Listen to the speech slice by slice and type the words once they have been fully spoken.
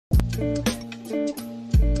Hey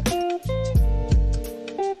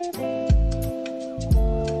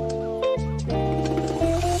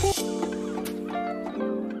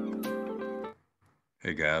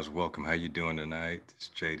guys, welcome. How you doing tonight? It's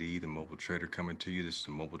JD, the Mobile Trader, coming to you. This is the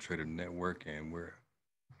Mobile Trader Network, and we're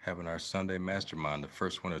having our Sunday Mastermind, the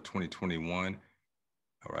first one of 2021.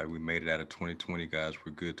 All right, we made it out of 2020, guys.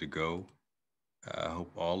 We're good to go. I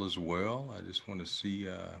hope all is well. I just want to see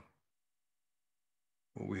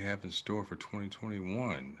what we have in store for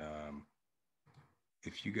 2021.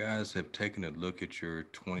 If you guys have taken a look at your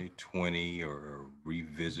 2020 or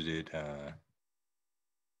revisited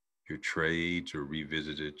your trades or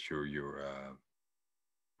revisited your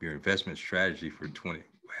investment strategy for 20,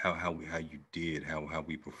 how you did, how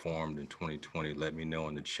we performed in 2020, let me know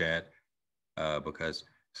in the chat, because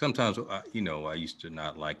sometimes I used to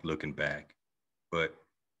not like looking back, but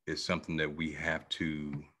it's something that we have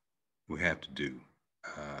to do.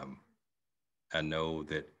 um, I know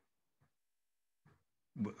that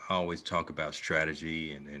I always talk about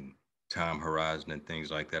strategy and time horizon and things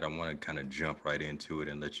like that. I want to kind of jump right into it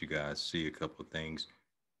and let you guys see a couple of things.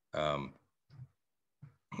 um,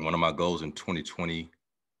 One of my goals in 2020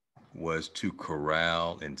 was to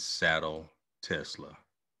corral and saddle Tesla.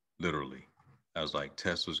 Literally, I was like,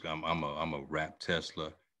 Tesla's. I'm a wrap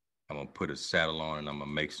Tesla. I'm gonna put a saddle on and I'm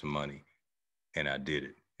gonna make some money. And I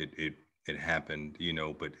did it. It happened,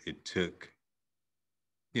 but it took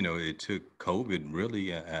COVID.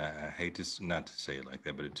 Really, I hate to not to say it like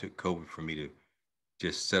that, but it took COVID for me to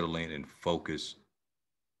just settle in and focus.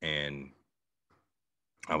 And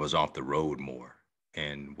I was off the road more.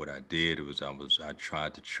 And what I did was I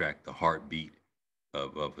tried to track the heartbeat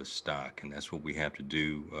of a stock, and that's what we have to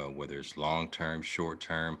do. Whether it's long term, short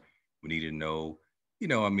term, we need to know.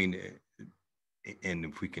 I mean, and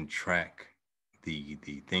if we can track the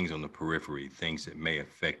things on the periphery, things that may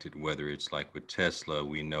affect it, whether it's like with Tesla,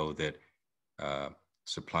 we know that uh,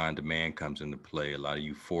 supply and demand comes into play, a lot of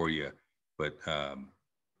euphoria, but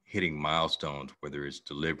hitting milestones, whether it's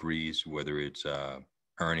deliveries, whether it's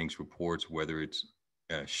earnings reports, whether it's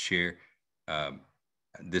share. Um,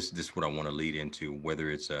 this is what I want to lead into, whether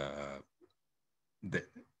it's the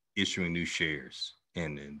issuing new shares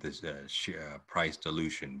and this share, price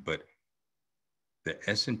dilution, but the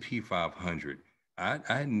S&P 500.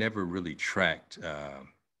 I never really tracked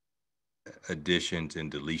additions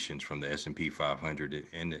and deletions from the S&P 500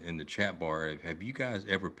 in the chat bar. Have you guys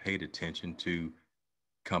ever paid attention to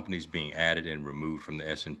companies being added and removed from the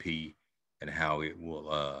S&P and how it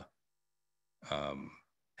will um,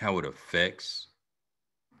 how it affects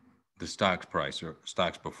the stock's price or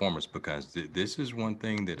stock's performance? Because this is one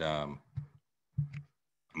thing that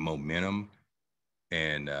momentum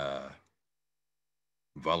and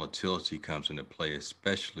volatility comes into play,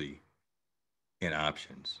 especially in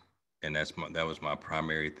options. And that was my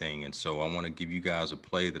primary thing. And so I want to give you guys a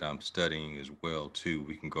play that I'm studying as well too.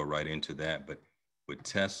 We can go right into that. But with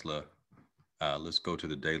Tesla, let's go to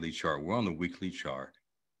the daily chart. We're on the weekly chart,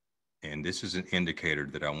 and this is an indicator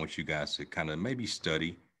that I want you guys to kind of maybe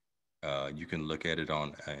study. You can look at it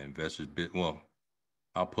on investors bit. Well,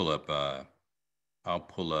 I'll pull up. I'll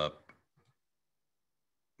pull up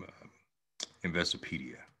uh,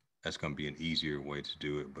 Investopedia. That's going to be an easier way to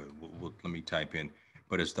do it. But let me type in.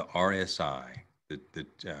 But it's the RSI, the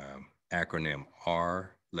acronym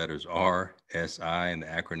R, letters RSI, and the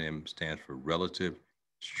acronym stands for Relative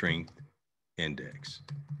Strength Index.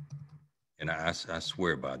 And I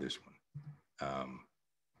swear by this one.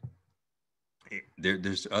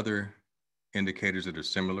 There's other indicators that are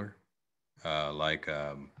similar, like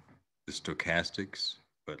the stochastics.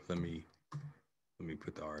 But let me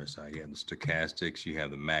put the RSI. You have the stochastics. You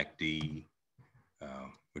have the MACD,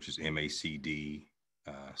 which is MACD.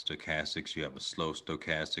 Stochastics. You have a slow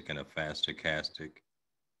stochastic and a fast stochastic,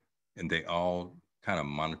 and they all kind of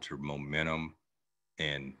monitor momentum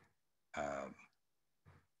and uh,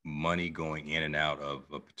 money going in and out of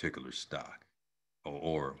a particular stock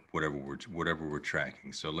or whatever we're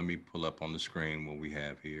tracking. So let me pull up on the screen what we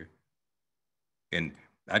have here. And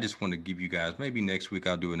I just want to give you guys, maybe next week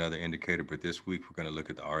I'll do another indicator, but this week we're going to look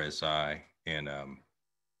at the RSI. And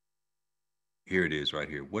here it is right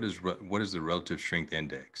here. What is the relative strength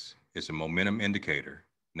index? It's a momentum indicator.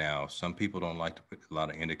 Now, some people don't like to put a lot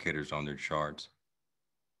of indicators on their charts.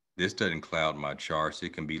 This doesn't cloud my charts.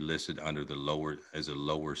 It can be listed under the lower as a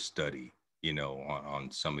lower study, on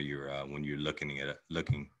some of your when you're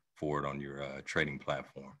looking for it on your trading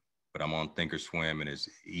platform. But I'm on Thinkorswim and it's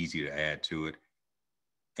easy to add to it.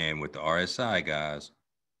 And with the RSI, guys,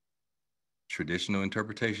 traditional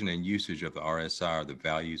interpretation and usage of the RSI are the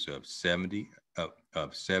values of 70,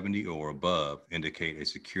 of 70 or above indicate a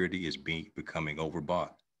security is becoming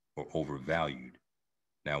overbought or overvalued.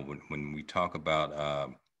 Now, when we talk about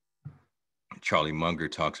Charlie Munger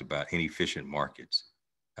talks about inefficient markets.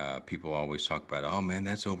 People always talk about, oh man,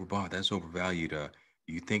 that's overbought, that's overvalued.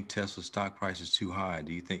 Do you think Tesla stock price is too high?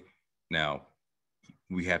 Do you think now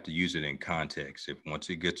we have to use it in context? If once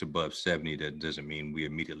it gets above 70, that doesn't mean we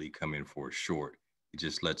immediately come in for a short. It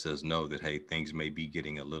just lets us know that hey, things may be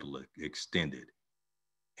getting a little extended.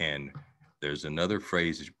 And there's another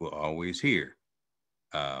phrase that we'll always hear.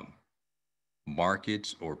 Um,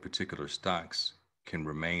 Markets or particular stocks can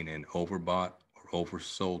remain in overbought or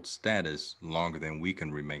oversold status longer than we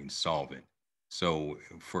can remain solvent. So,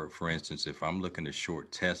 for instance, if I'm looking to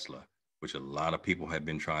short Tesla, which a lot of people have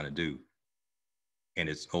been trying to do, and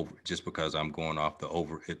it's over just because I'm going off the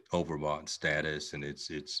overbought status, and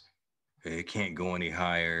it can't go any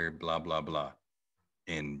higher, blah blah blah,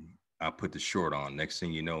 and I put the short on. Next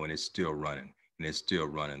thing you know, and it's still running, and it's still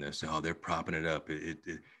running. They're saying, "Oh, they're propping it up.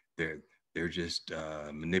 They're they're just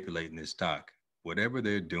manipulating this stock. Whatever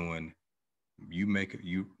they're doing, you make it.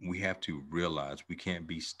 You we have to realize we can't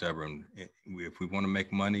be stubborn. If we want to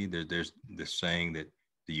make money, there's the saying that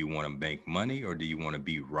do you want to make money or do you want to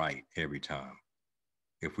be right every time?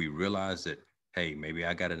 If we realize that, hey, maybe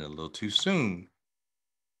I got it a little too soon,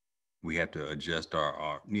 we have to adjust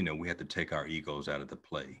our we have to take our egos out of the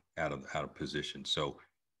play, out of position. So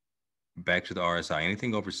back to the RSI,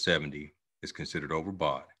 anything over 70 is considered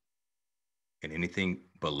overbought, and anything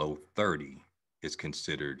below 30 is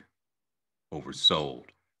considered oversold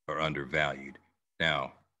or undervalued.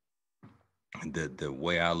 Now, the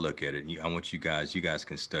way I look at it, I want you guys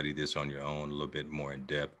can study this on your own a little bit more in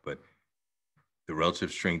depth, but the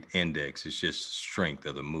relative strength index is just strength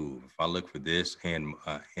of the move. If I look for this and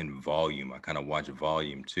in volume, I kind of watch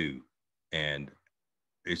volume too, and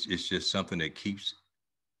it's just something that keeps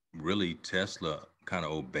really Tesla kind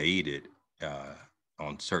of obeyed it uh,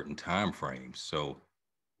 on certain time frames. So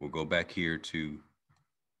we'll go back here to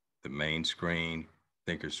the main screen,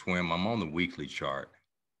 Thinkorswim. I'm on the weekly chart,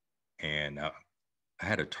 and I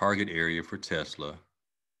had a target area for Tesla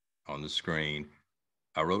on the screen.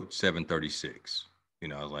 I wrote 736.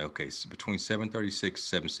 I was like, okay, so between 736,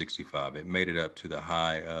 765. It made it up to the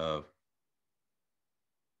high of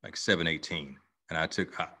like 718, and I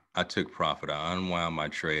took profit. I unwound my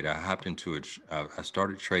trade. I hopped into it. I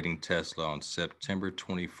started trading Tesla on September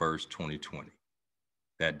 21st, 2020.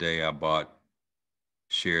 That day, I bought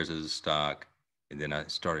shares of the stock, and then I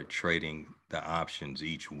started trading the options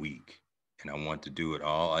each week. And I want to do it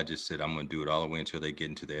all. I just said I'm going to do it all the way until they get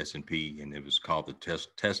into the S&P, and it was called the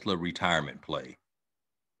Tesla retirement play.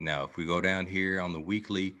 Now, if we go down here on the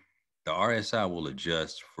weekly, the RSI will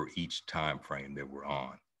adjust for each time frame that we're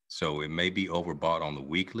on. So it may be overbought on the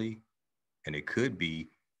weekly, and it could be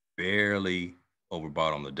barely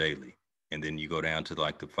overbought on the daily. And then you go down to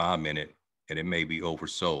like the 5 minute, and it may be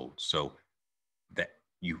oversold. So that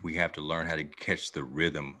we have to learn how to catch the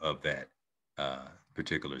rhythm of that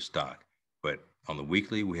particular stock. But on the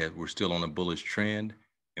weekly, we're still on a bullish trend.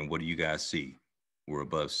 And what do you guys see? We're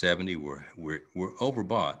above 70. We're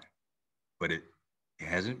overbought, but it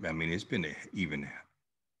hasn't. I mean, it's been even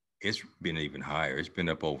higher. It's been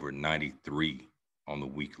up over 93 on the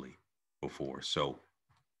weekly before. So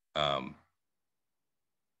um,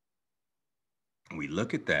 we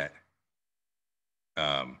look at that.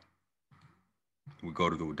 Um, we go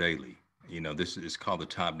to the daily. This is called the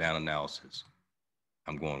top-down analysis.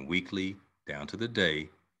 I'm going weekly down to the day.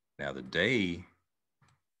 Now the day,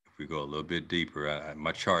 if we go a little bit deeper,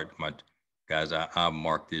 my chart, my guys, I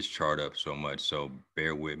marked this chart up so much, so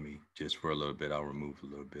bear with me just for a little bit. I'll remove a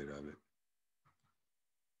little bit of it.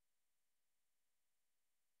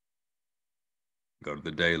 Go to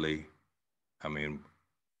the daily. I mean,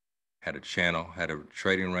 had a channel, had a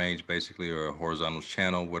trading range basically, or a horizontal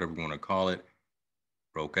channel, whatever you want to call it.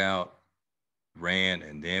 Broke out, ran,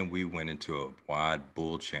 and then we went into a wide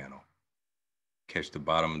bull channel. Catch the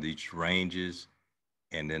bottom of these ranges,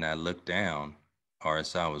 and then I looked down.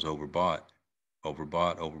 RSI was overbought,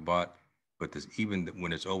 overbought, overbought. But even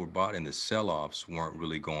when it's overbought, and the sell-offs weren't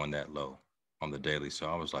really going that low on the daily. So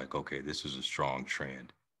I was like, okay, this is a strong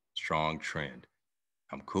trend. Strong trend.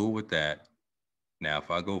 I'm cool with that. Now,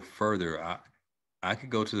 if I go further, I could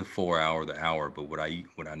go to the 4 hour, the hour, but what I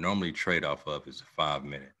normally trade off of is a 5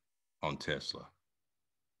 minute on Tesla.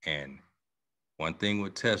 And one thing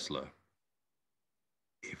with Tesla,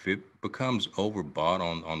 if it becomes overbought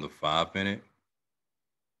on the 5 minute,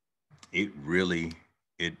 it really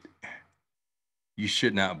it you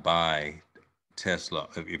should not buy Tesla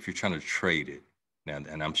if you're trying to trade it. Now,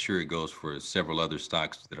 and I'm sure it goes for several other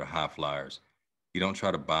stocks that are high flyers. You don't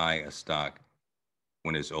try to buy a stock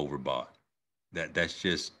when it's overbought. That's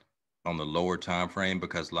just on the lower time frame,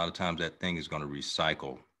 because a lot of times that thing is going to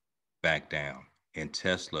recycle back down. And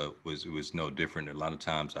Tesla was no different. A lot of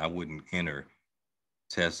times I wouldn't enter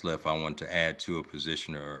Tesla if I wanted to add to a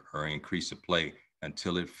position or increase a play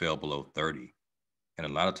until it fell below 30. And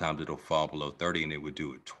a lot of times it'll fall below 30 and it would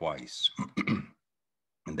do it twice.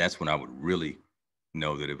 And that's when I would really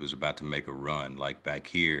know that it was about to make a run. Like back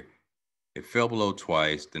here, it fell below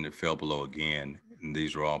twice, then it fell below again. And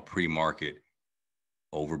these are all pre-market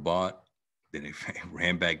overbought. Then it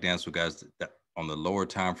ran back down. So guys, on the lower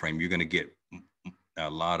time frame, you're going to get a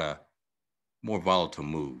lot of more volatile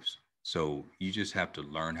moves. So you just have to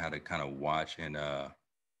learn how to kind of watch and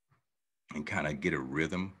kind of get a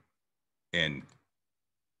rhythm. And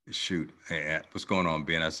shoot, what's going on,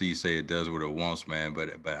 Ben? I see you say it does what it wants, man, but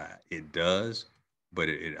it does, but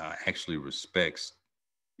it actually respects,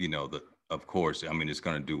 the of course. I mean, it's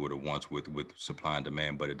going to do what it wants with supply and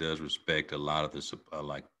demand, but it does respect a lot of the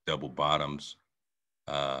like double bottoms.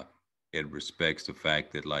 Uh, it respects the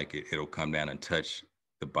fact that like it'll come down and touch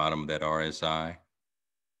the bottom of that RSI,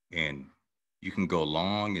 and you can go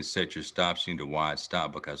long and set your stops. You need a wide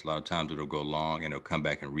stop because a lot of times it'll go long and it'll come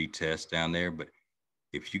back and retest down there, but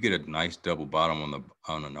if you get a nice double bottom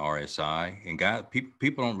on an RSI, and guys,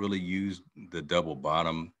 people don't really use the double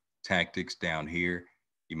bottom tactics down here.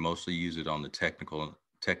 You mostly use it on the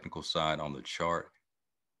technical side on the chart,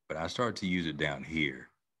 but I started to use it down here,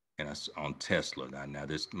 and on Tesla. Now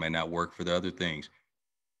this may not work for the other things,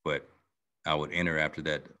 but I would enter after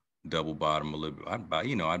that double bottom a little bit. I'd buy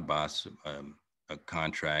a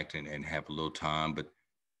contract and have a little time, but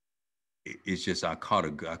it's just I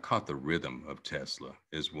caught the rhythm of Tesla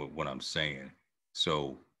is what I'm saying.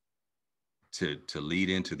 So to lead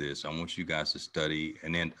into this, I want you guys to study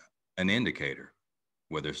an indicator,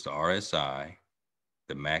 whether it's the RSI,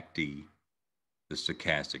 the MACD, the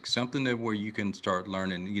stochastic, something that where you can start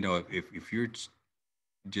learning. If you're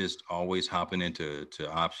just always hopping into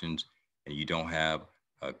options and you don't have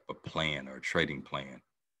a plan or a trading plan,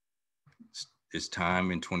 it's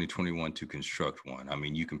time in 2021 to construct one. I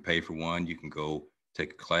mean, you can pay for one, you can go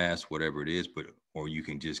take a class, whatever it is, but or you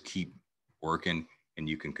can just keep working and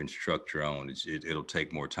you can construct your own. It'll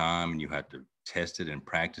take more time, and you have to test it and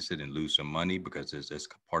practice it and lose some money because that's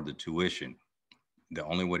part of the tuition. The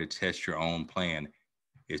only way to test your own plan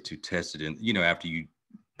is to test it in, after you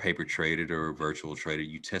paper trade it or virtual trade it,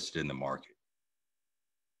 you test it in the market.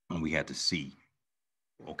 And we had to see,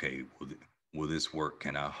 okay, will this work?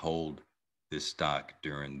 Can I hold this stock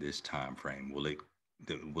during this time frame? Will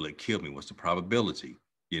it kill me? What's the probability?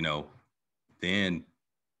 You know, then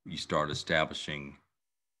you start establishing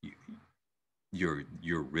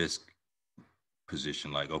your risk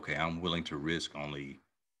position. Like, okay, I'm willing to risk only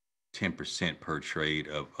 10% per trade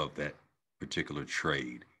of that particular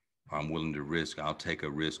trade. Or I'm willing to risk, I'll take a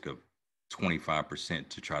risk of 25%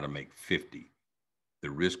 to try to make 50.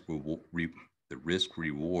 The the risk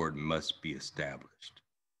reward must be established.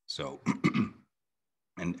 So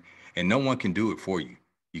and and no one can do it for you.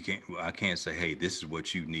 I can't say, hey, this is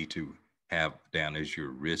what you need to have down as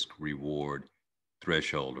your risk reward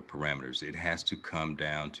threshold or parameters. It has to come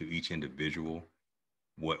down to each individual,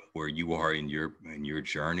 where you are in your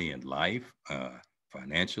journey in life,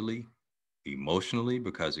 financially, emotionally,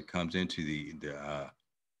 because it comes into the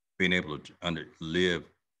being able to live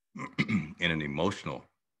in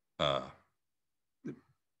uh,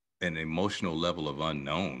 an emotional level of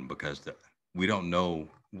unknown, because we don't know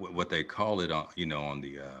what they call it on, on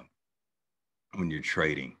the when you're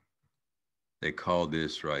trading. They call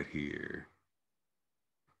this right here.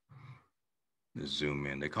 Let's zoom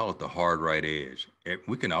in. They call it the hard right edge.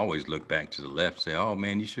 We can always look back to the left, say, "Oh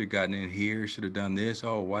man, you should have gotten in here. Should have done this.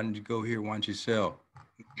 Oh, why didn't you go here? Why didn't you sell?"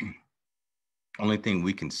 Only thing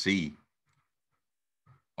we can see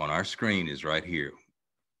on our screen is right here.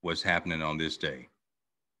 What's happening on this day?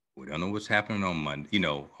 We don't know what's happening on Monday.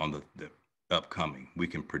 On the upcoming. We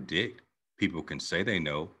can predict. People can say they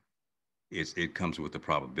know. It comes with the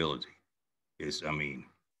probability. I mean,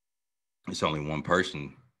 it's only one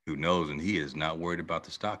person who knows, and he is not worried about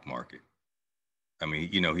the stock market. I mean,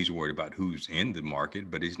 he's worried about who's in the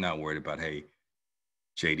market, but he's not worried about, hey,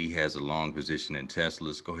 JD has a long position in Tesla.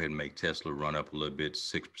 Let's go ahead and make Tesla run up a little bit,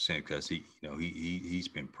 6%, because he's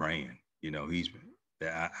been praying. He's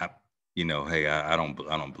hey, I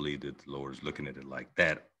don't believe that the Lord is looking at it like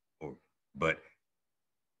that. But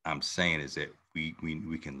I'm saying is that we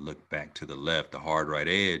can look back to the left, the hard right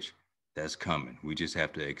edge that's coming. We just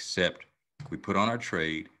have to accept. We put on our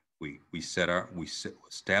trade. We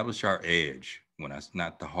establish our edge. When I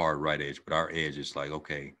not the hard right edge, but our edge is like,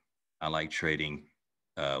 okay, I like trading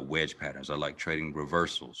wedge patterns. I like trading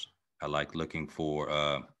reversals. I like looking for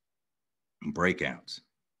breakouts.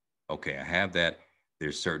 Okay, I have that.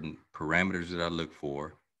 There's certain parameters that I look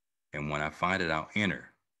for, and when I find it, I'll enter.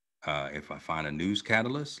 If I find a news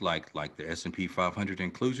catalyst like the S&P 500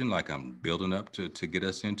 inclusion, like I'm building up to get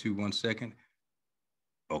us into 1 second,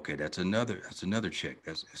 okay, that's another check.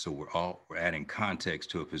 That's so we're adding context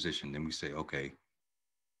to a position. Then we say, okay,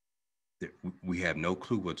 we have no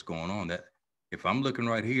clue what's going on. That if I'm looking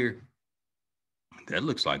right here, that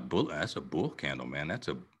looks like bull. That's a bull candle, man. That's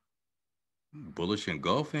a bullish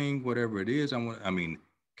engulfing, whatever it is. I mean,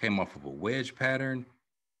 came off of a wedge pattern,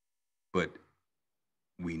 but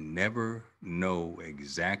we never know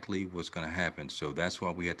exactly what's going to happen. So that's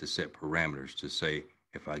why we have to set parameters to say,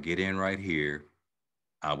 if I get in right here,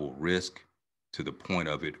 I will risk to the point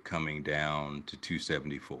of it coming down to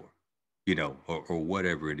 274, or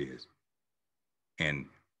whatever it is. And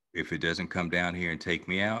if it doesn't come down here and take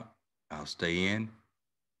me out, I'll stay in.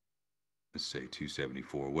 Let's say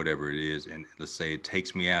 274, whatever it is. And let's say it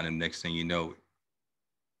takes me out, and next thing you know,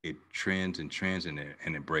 it trends and trends and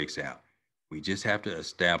it breaks out. We just have to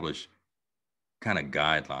establish kind of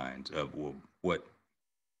guidelines of what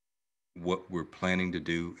we're planning to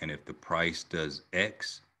do. And if the price does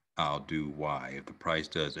X, I'll do Y. If the price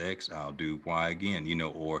does X, I'll do Y again,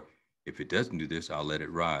 or if it doesn't do this, I'll let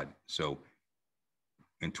it ride. So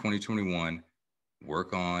in 2021,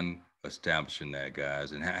 work on establishing that,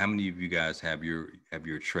 guys. And how many of you guys have your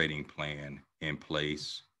trading plan in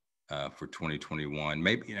place for 2021?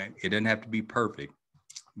 Maybe it doesn't have to be perfect,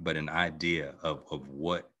 but an idea of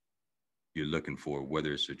what you're looking for,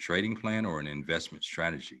 whether it's a trading plan or an investment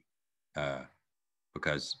strategy, uh,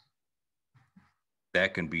 because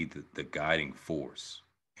that can be the guiding force.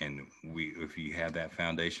 And if you have that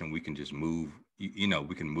foundation, we can just move.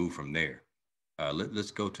 We can move from there. Let's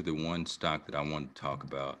go to the one stock that I want to talk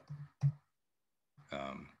about.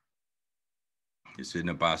 Um, it's in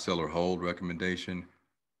a buy, sell, or hold recommendation.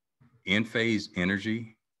 Enphase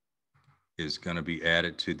Energy is going to be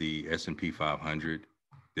added to the S&P 500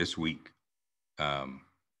 this week, um,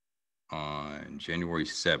 on January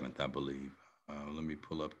 7th, I believe. Let me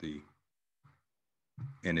pull up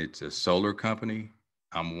and it's a solar company.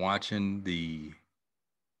 I'm watching the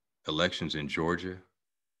elections in Georgia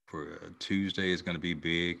for Tuesday is going to be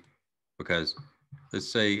big because let's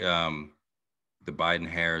say the Biden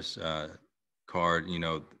Harris card,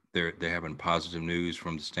 they're having positive news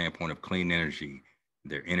from the standpoint of clean energy,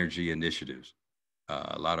 their energy initiatives,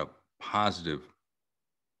 a lot of positive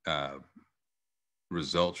uh,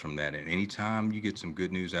 results from that. And anytime you get some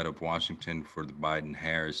good news out of Washington for the Biden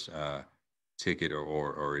Harris ticket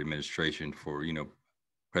or administration for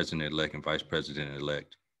president elect and vice president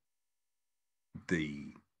elect,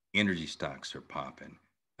 the energy stocks are popping.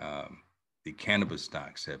 Um, the cannabis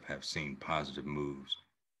stocks have seen positive moves.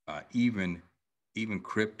 Even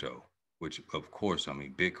crypto, which of course, I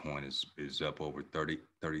mean, Bitcoin is up over 30,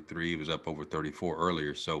 33. It was up over 34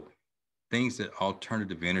 earlier. So things that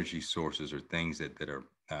alternative energy sources are things that are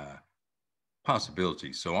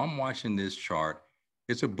possibilities. So I'm watching this chart.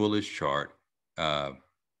 It's a bullish chart. Uh,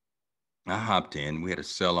 I hopped in. We had a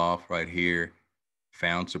sell off right here,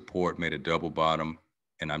 found support, made a double bottom,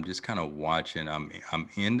 and I'm just kind of watching. I'm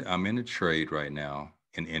in a trade right now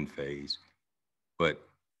in phase, but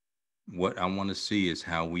what I want to see is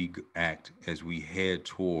how we act as we head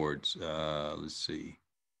towards. Let's see.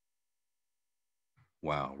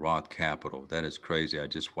 Wow, Roth Capital. That is crazy. I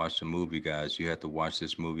just watched a movie, guys. You have to watch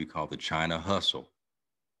this movie called The China Hustle.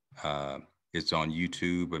 Uh, it's on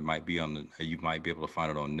YouTube. It might be you might be able to find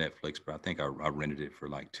it on Netflix, but I think I rented it for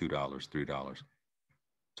like $2, $3.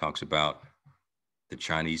 Talks about the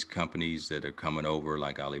Chinese companies that are coming over,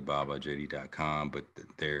 like Alibaba, JD.com, but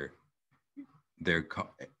they're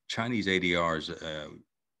Chinese ADRs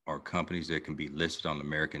are companies that can be listed on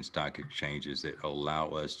American stock exchanges that allow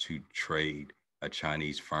us to trade a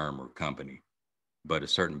Chinese firm or company. But a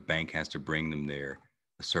certain bank has to bring them there.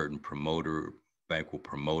 A certain promoter bank will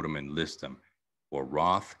promote them and list them. Well,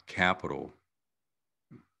 Roth Capital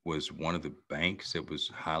was one of the banks that was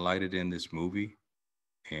highlighted in this movie,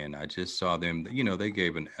 and I just saw them. They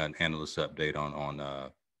gave an analyst update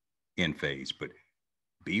on Enphase, but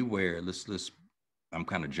beware. Let's. I'm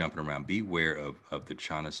kind of jumping around. Beware of the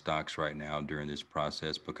China stocks right now during this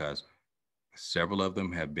process because several of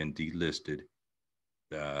them have been delisted.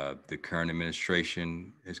 The current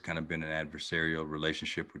administration has kind of been an adversarial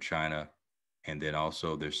relationship with China, and then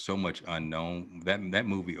also there's so much unknown. That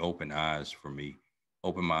movie opened eyes for me,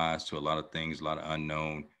 opened my eyes to a lot of things, a lot of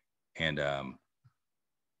unknown, and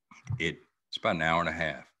it's about an hour and a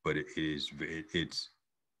half, but it's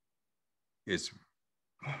it's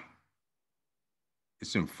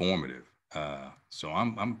informative. So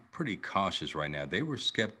I'm pretty cautious right now.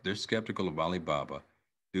 They're skeptical of Alibaba.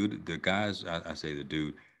 Dude, the guys, I say the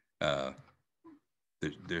dude, uh,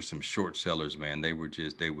 there's some short sellers, man. They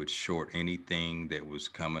would short anything that was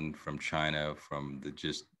coming from China, from the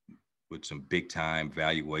just with some big time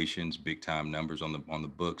valuations, big time numbers on the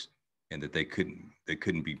books, and that they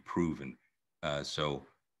couldn't be proven. So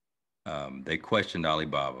they questioned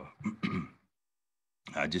Alibaba.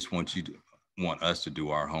 I just want us to do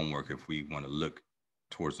our homework if we want to look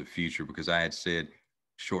towards the future, because I had said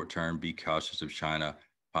short term, be cautious of China,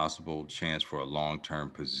 possible chance for a long term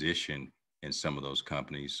position in some of those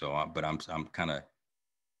companies. But I'm kind of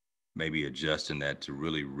maybe adjusting that to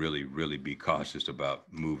really, really, really be cautious about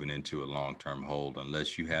moving into a long term hold,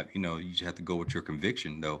 unless you just have to go with your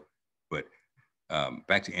conviction though. But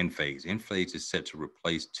back to Enphase. Enphase is set to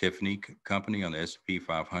replace Tiffany Company on the S&P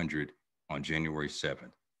 500 on January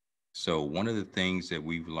 7th. So one of the things that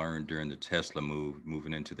we've learned during the Tesla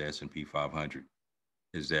moving into the S&P 500,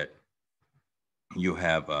 is that you'll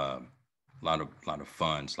have a lot of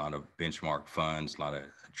funds, a lot of benchmark funds, a lot of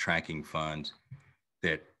tracking funds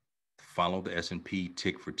that follow the S&P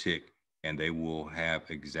tick for tick, and they will have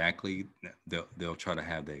they'll try to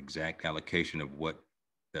have the exact allocation of what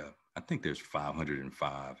the I think there's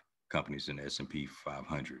 505 companies in the S&P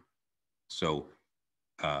 500. So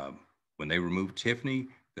when they remove Tiffany,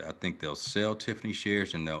 I think they'll sell Tiffany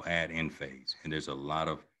shares and they'll add Enphase. And there's a lot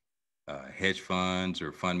of hedge funds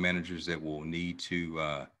or fund managers that will need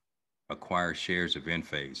to acquire shares of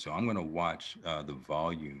Enphase. So I'm going to watch the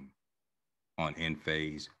volume on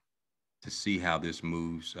Enphase to see how this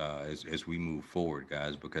moves as we move forward,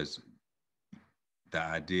 guys, because the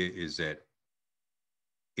idea is that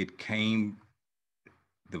it came,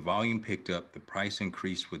 the volume picked up, the price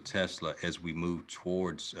increased with Tesla as we moved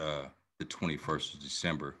towards the 21st of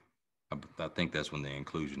December. I think that's when the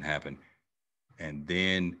inclusion happened. And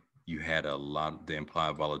then you had the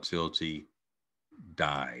implied volatility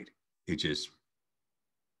died. It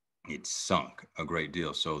sunk a great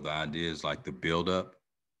deal. So the idea is like the buildup,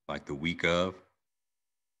 like the week of,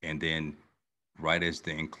 and then right as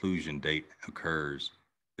the inclusion date occurs,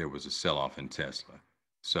 there was a sell off in Tesla.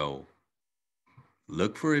 So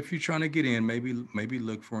look for, if you're trying to get in, maybe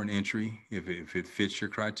look for an entry if it fits your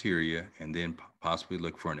criteria, and then possibly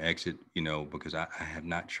look for an exit. Because I have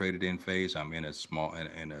not traded Enphase. I'm in a small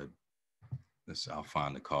in a I'll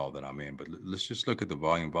find the call that I'm in, but let's just look at the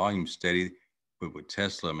volume. Volume steady, but with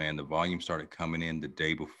Tesla, man, the volume started coming in the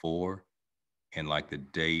day before and like the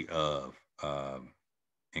day of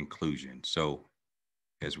inclusion. So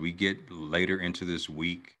as we get later into this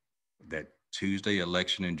week, that Tuesday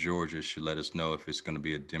election in Georgia should let us know if it's going to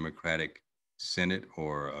be a Democratic Senate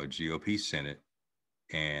or a GOP Senate.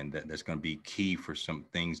 And that's going to be key for some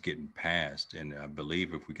things getting passed. And I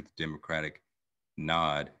believe if we get the Democratic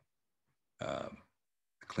nod,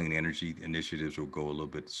 clean energy initiatives will go a little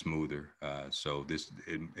bit smoother. So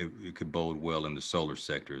it could bode well in the solar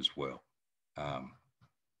sector as well. Um,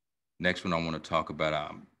 Next one I want to talk about,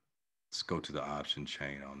 let's go to the option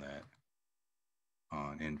chain on that,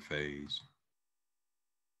 on Enphase.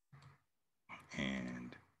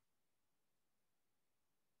 And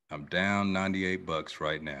I'm down $98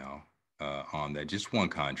 right now on that. Just one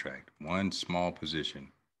contract, one small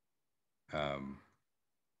position. Um,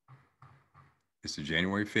 it's the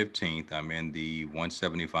January 15th. I'm in the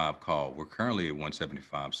 175 call. We're currently at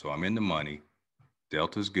 175, so I'm in the money.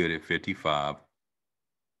 Delta's good at 55.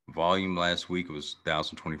 Volume last week was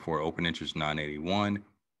 1,024. Open interest 981.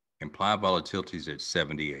 Implied volatility is at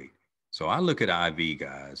 78. So I look at IV,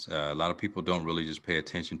 guys. A lot of people don't really just pay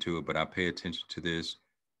attention to it, but I pay attention to this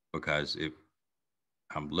because if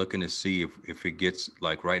I'm looking to see if it gets,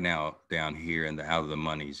 like right now down here in the out of the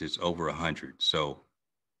monies, it's over 100. So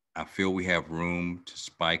I feel we have room to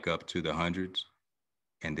spike up to the hundreds,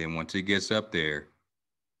 and then once it gets up there,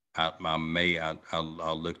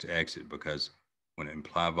 I'll look to exit, because when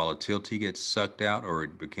implied volatility gets sucked out or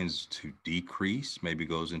it begins to decrease, maybe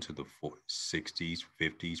goes into the 60s,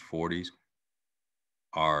 50s, 40s,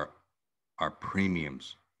 our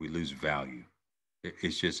premiums, we lose value.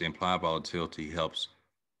 It's just implied volatility helps.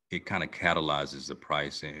 It kind of catalyzes the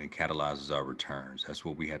price and it catalyzes our returns. That's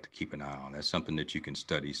what we have to keep an eye on. That's something that you can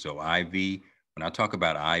study. So IV, when I talk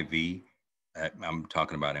about IV, I'm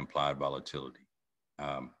talking about implied volatility.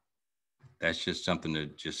 Um, that's just something to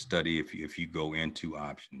just study if you go into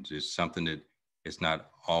options. It's something that it's not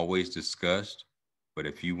always discussed, but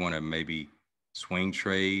if you want to maybe swing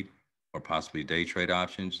trade or possibly day trade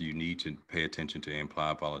options, you need to pay attention to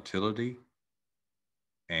implied volatility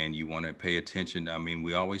and you want to pay attention. I mean,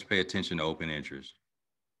 we always pay attention to open interest.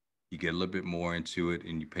 You get a little bit more into it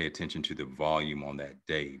and you pay attention to the volume on that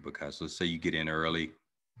day, because let's say you get in early,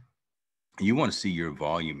 you want to see your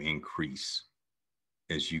volume increase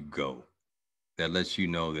as you go. That lets you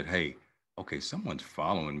know that, hey, okay, someone's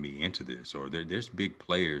following me into this, or there's big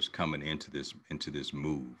players coming into this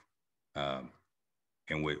move. Um,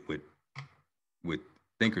 and with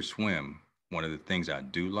think or swim, one of the things I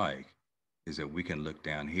do like is that we can look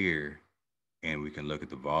down here and we can look at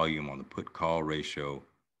the volume on the put call ratio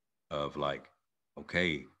of, like,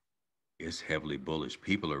 okay, it's heavily bullish.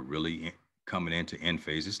 People are really coming into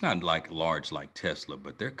Enphase. It's not like large like Tesla,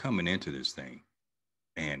 but they're coming into this thing,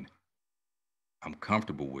 and I'm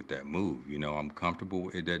comfortable with that move. I'm comfortable.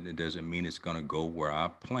 It doesn't mean it's going to go where I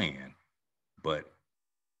plan, but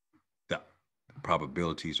the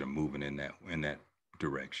probabilities are moving in that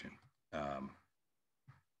direction. Um,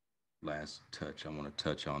 Last touch, I want to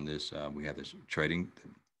touch on this. We have this trading.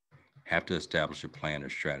 Have to establish a plan or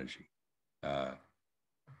strategy. Uh,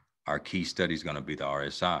 our key study is going to be the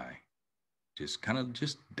RSI. Just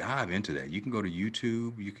dive into that. You can go to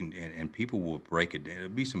YouTube. You can, and people will break it down. There'll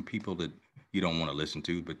be some people that you don't want to listen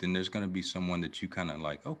to, but then there's going to be someone that you kind of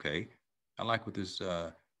like. Okay, I like what this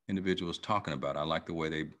individual is talking about. I like the way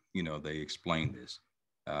they explain this.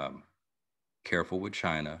 Um, Careful with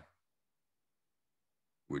China.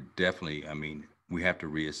 We're definitely. I mean, we have to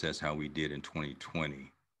reassess how we did in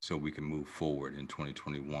 2020 so we can move forward in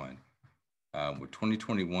 2021. With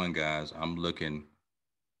 2021, guys, I'm looking,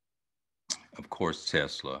 of course,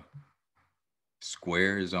 Tesla.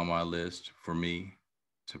 Square is on my list for me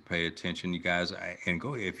to pay attention. You guys, and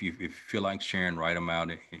go if you feel like sharing, write them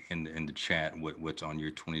out in the chat. What's on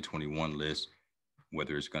your 2021 list?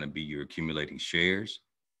 Whether it's going to be your accumulating shares,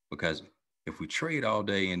 because if we trade all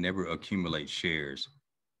day and never accumulate shares,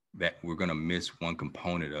 that we're going to miss one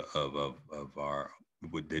component of our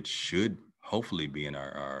that should hopefully be in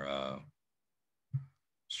our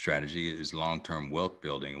strategy is long-term wealth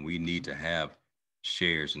building, and we need to have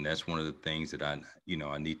shares. And that's one of the things that I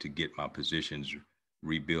need to get my positions,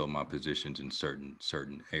 rebuild my positions in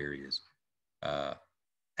certain areas. uh,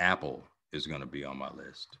 Apple is going to be on my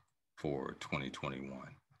list for 2021.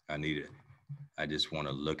 I need it. I just want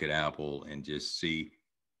to look at Apple and just see.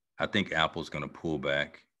 I think Apple's going to pull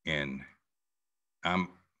back, and I'm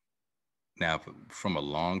now from a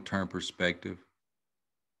long-term perspective,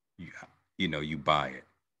 you, you buy it.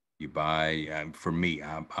 You buy, for me,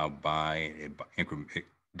 I'll buy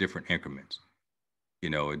different increments,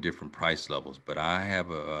 at different price levels. But I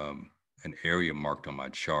have an area marked on my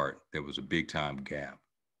chart that was a big time gap.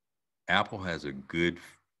 Apple has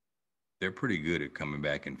they're pretty good at coming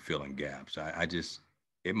back and filling gaps.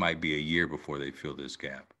 It might be a year before they fill this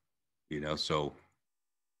gap, so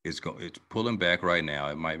it's pulling back right now.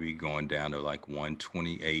 It might be going down to like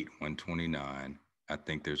 128, 129. I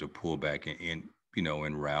think there's a pullback in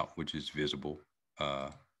route, which is visible.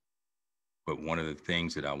 Uh, but one of the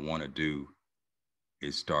things that I want to do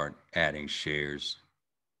is start adding shares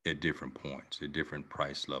at different points, at different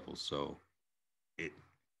price levels. So it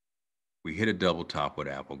we hit a double top with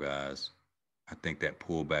Apple, guys. I think that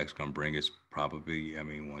pullback's going to bring us probably, I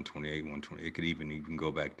mean, 128, 120. It could even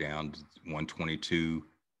go back down to 122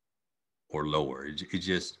 or lower. It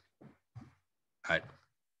just I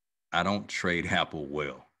I don't trade Apple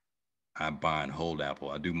well. I buy and hold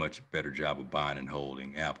Apple. I do much better job of buying and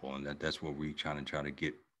holding Apple, and that's what we try to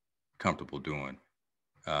get comfortable doing.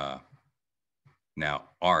 Uh, Now,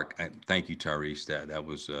 ARC. Thank you, Tyrese. That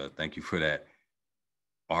was thank you for that.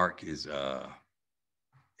 ARC is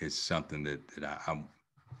something that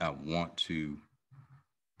I want to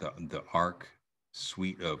the ARC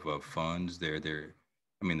suite of funds.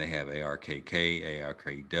 I mean, they have ARKK,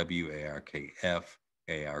 ARKW, ARKF,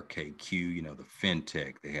 ARKQ. The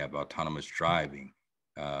fintech. They have autonomous driving.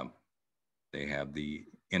 Um, they have the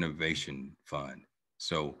innovation fund.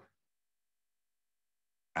 So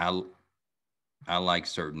I I like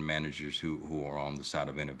certain managers who are on the side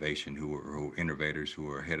of innovation, who are innovators, who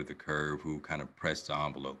are ahead of the curve, who kind of press the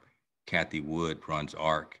envelope. Kathy Wood runs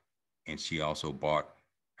ARC, and she also bought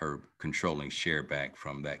her controlling share back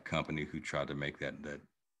from that company who tried to make that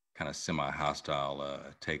kind of semi-hostile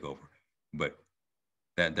takeover. But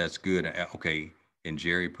that's good. Okay, and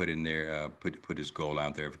Jerry put in there put his goal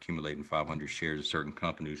out there of accumulating 500 shares of certain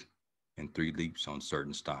companies and 3 leaps on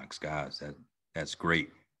certain stocks. Guys, that's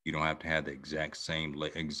great. You don't have to have the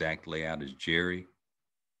exact layout as Jerry,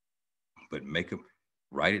 but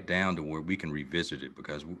write it down to where we can revisit it,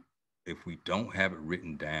 because if we don't have it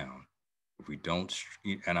written down, if we don't,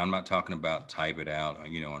 and I'm not talking about type it out,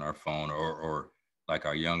 on our phone, or like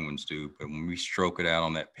our young ones do. But when we stroke it out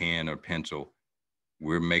on that pen or pencil,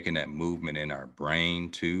 we're making that movement in our brain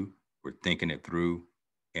too. We're thinking it through,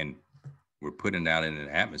 and we're putting it out in an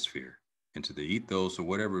atmosphere, into the ethos or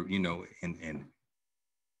whatever, and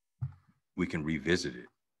we can revisit it.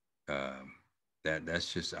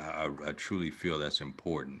 That's just I truly feel that's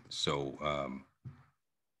important. So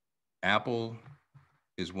Apple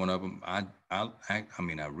is one of them. I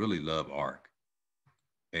mean I really love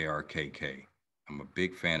ARKK. I'm a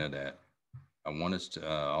big fan of that. I want us to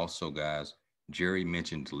also, guys. Jerry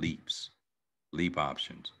mentioned leap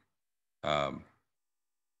options. Um,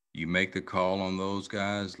 you make the call on those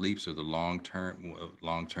guys. Leaps are the long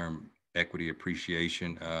term equity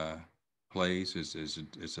appreciation plays.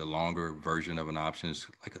 It's a longer version of an option. It's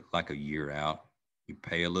like a year out. You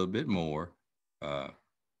pay a little bit more, uh,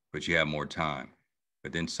 but you have more time.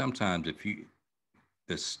 But then sometimes if you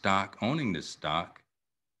the stock owning the stock,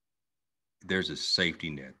 there's a safety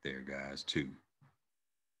net there, guys, too.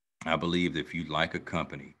 I believe that if you like a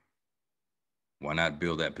company, why not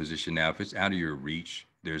build that position now? If it's out of your reach,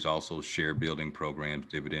 there's also share building programs,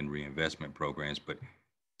 dividend reinvestment programs, but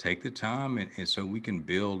take the time and so we can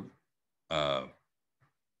build uh,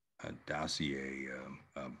 a dossier,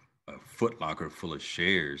 a footlocker full of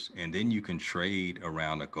shares, and then you can trade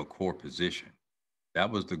around a core position. That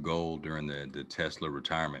was the goal during the Tesla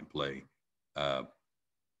retirement play. Uh,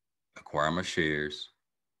 acquire my shares,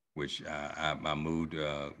 which I moved.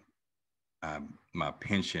 My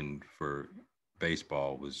pension for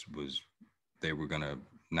baseball was they were gonna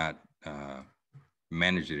not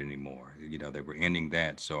manage it anymore. They were ending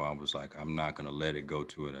that, so I was like, I'm not gonna let it go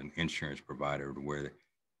to an insurance provider to where,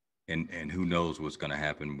 and who knows what's gonna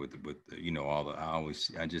happen with all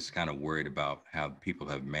the. I just kind of worried about how people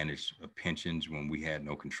have managed pensions when we had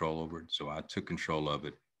no control over it. So I took control of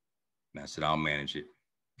it, and I said I'll manage it,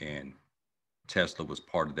 and Tesla was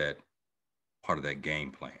part of that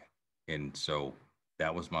game plan. And so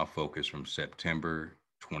that was my focus from September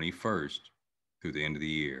 21st through the end of the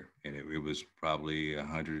year. And it was probably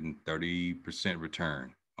 130%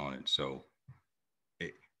 return on it. So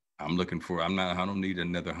it, I don't need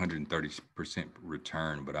another 130%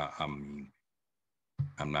 return, but I mean,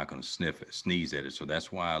 I'm not going to sneeze at it. So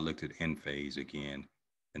that's why I looked at Enphase again.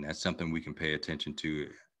 And that's something we can pay attention to.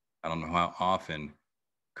 I don't know how often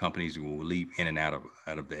companies will leap in and out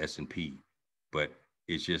of the S&P, but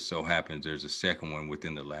it just so happens there's a second one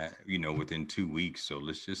within within 2 weeks. So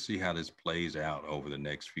let's just see how this plays out over the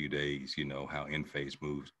next few days. How Enphase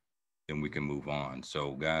moves, then we can move on.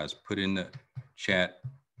 So guys, put in the chat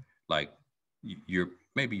like your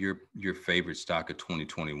maybe your favorite stock of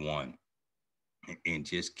 2021, and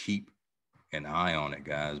just keep an eye on it,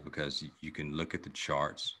 guys, because you can look at the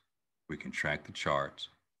charts. We can track the charts.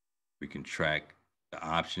 We can track the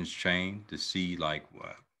options chain to see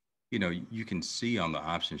you can see on the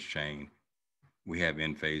options chain, we have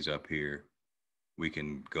Enphase up here. We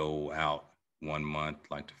can go out 1 month,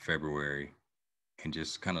 like to February, and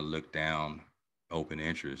just kind of look down open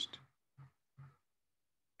interest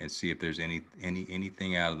and see if there's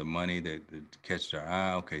anything out of the money that catches our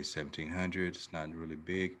eye. Okay, 1700. It's not really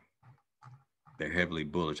big. They're heavily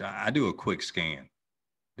bullish. I do a quick scan.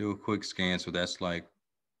 So that's like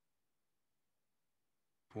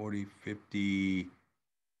 40, 50.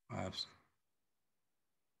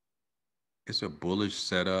 It's a bullish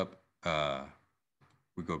setup.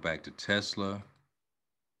 We go back to Tesla.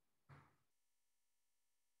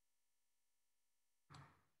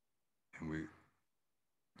 And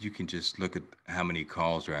you can just look at how many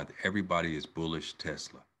calls are out there. Everybody is bullish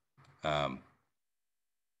Tesla. Um,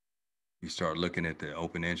 you start looking at the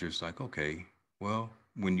open interest, like, okay, well,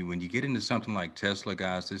 when you get into something like Tesla,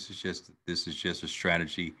 guys, this is just a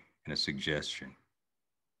strategy and a suggestion.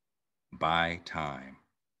 Buy time.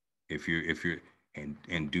 If you're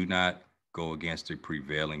and do not go against the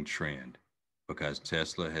prevailing trend, because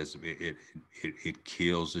Tesla it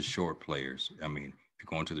kills the short players. I mean, if you're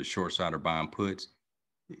going to the short side or buying puts,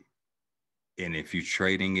 and if you're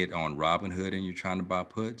trading it on Robinhood and you're trying to buy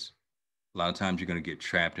puts, a lot of times you're going to get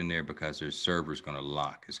trapped in there because their server's going to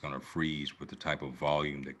lock. It's going to freeze with the type of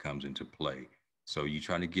volume that comes into play. So you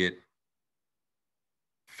try to get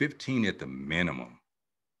 15 at the minimum,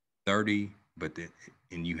 30,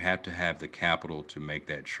 and you have to have the capital to make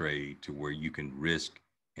that trade to where you can risk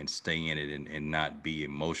and stay in it, and not be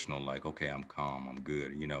emotional like, okay, I'm calm, I'm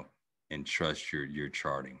good, and trust your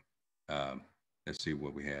charting. Um, let's see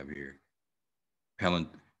what we have here.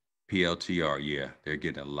 PLTR, yeah, they're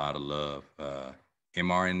getting a lot of love.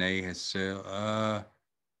 MRNA has sell.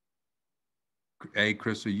 Hey,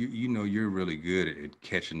 Crystal, you know you're really good at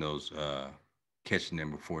catching those catching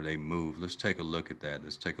them before they move. Let's take a look at that.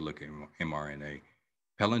 Let's take a look at mRNA.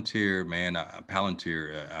 Palantir, man,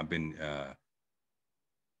 Palantir. I've been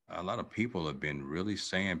a lot of people have been really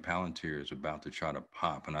saying Palantir is about to try to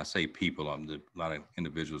pop. And I say people, a lot of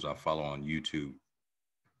individuals I follow on YouTube.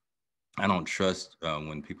 I don't trust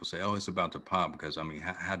when people say, "Oh, it's about to pop," because I mean,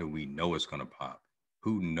 how do we know it's going to pop?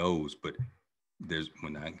 Who knows? But there's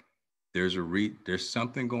when I there's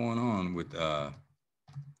something going on with a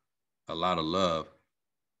lot of love.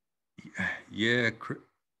 Yeah,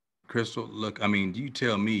 Crystal. Look, I mean, you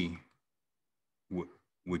tell me, w-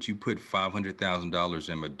 would you put $500,000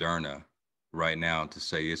 in Moderna right now to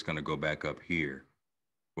say it's going to go back up here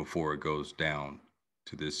before it goes down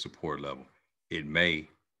to this support level? It may.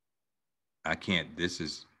 I can't.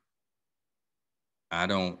 I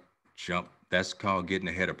don't jump. That's called getting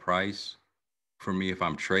ahead of price for me if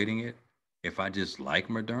I'm trading it. If I just like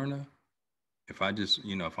Moderna, if I just,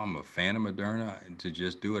 if I'm a fan of Moderna and to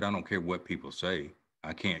just do it, I don't care what people say.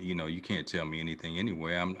 I can't, you can't tell me anything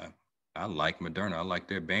anyway. I like Moderna. I like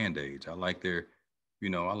their Band-Aids. I like their,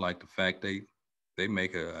 I like the fact they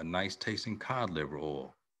make a nice tasting cod liver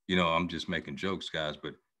oil. I'm just making jokes, guys,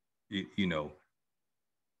 but you, you know,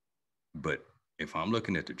 but if I'm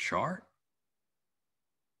looking at the chart,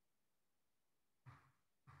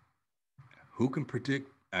 who can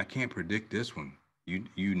predict? I can't predict this one. You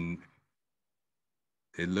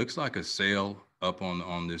It looks like a sail up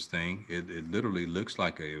on this thing. It literally looks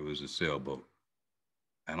like it was a sailboat.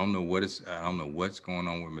 I don't know what's going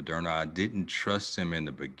on with Moderna. I didn't trust them in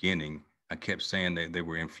the beginning. I kept saying that they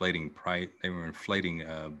were inflating price. They were inflating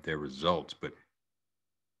their results, but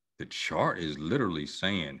the chart is literally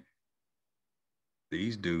saying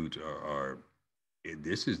these dudes are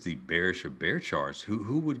this is the bearish of bear charts.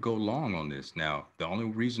 Who would go long on this? Now, the only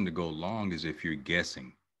reason to go long is if you're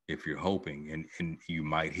guessing, if you're hoping, and you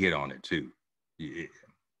might hit on it too. It-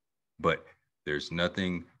 but there's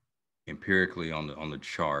nothing empirically on the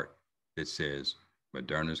chart that says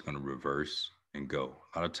Moderna is going to reverse and go.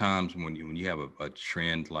 A lot of times when you have a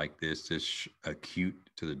trend like this acute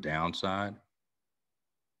to the downside,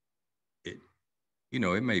 it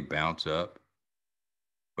it may bounce up,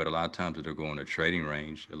 but a lot of times it'll go in a trading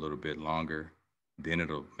range a little bit longer. Then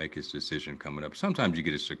it'll make its decision coming up. Sometimes you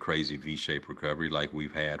get a crazy V-shaped recovery like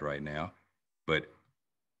we've had right now, but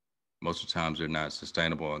most of the times they're not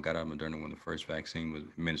sustainable. I got out of Moderna when the first vaccine was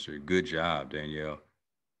administered. Good job, Danielle.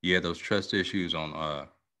 Yeah, those trust issues on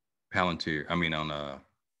Palantir. I mean on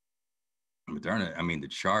Moderna. I mean the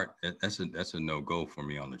chart. That's a no go for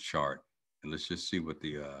me on the chart. And let's just see what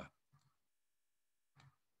the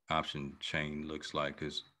option chain looks like.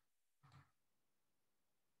 Because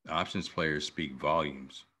options players speak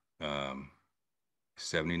volumes. Um,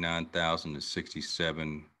 79,000 to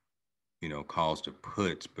 67, calls to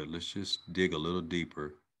puts. But let's just dig a little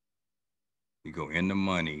deeper. You go in the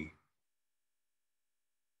money.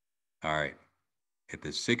 All right, at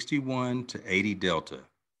the 61 to 80 delta.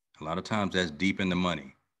 A lot of times that's deep in the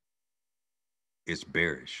money. It's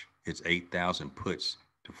bearish. It's 8,000 puts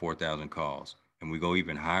to 4,000 calls. And we go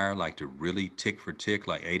even higher, like to really tick for tick,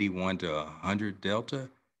 like 81 to 100 delta.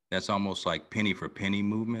 That's almost like penny for penny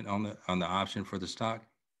movement on the option for the stock.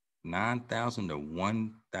 9,000 to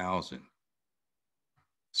 1,000.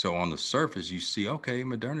 So on the surface, you see, okay,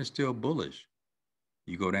 Moderna is still bullish.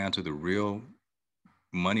 You go down to the real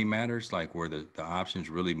money matters, like where the options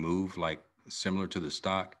really move, like similar to the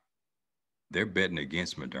stock, they're betting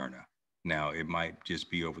against Moderna. Now, it might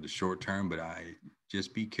just be over the short term, but I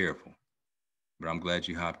just be careful. But I'm glad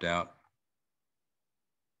you hopped out.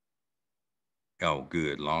 Oh,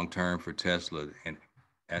 good. Long term for Tesla. And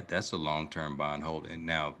that's a long term buy and hold. And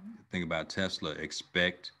now, think about Tesla,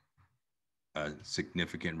 expect a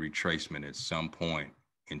significant retracement at some point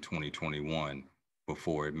in 2021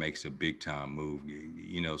 before it makes a big time move.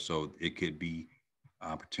 So it could be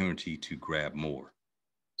opportunity to grab more.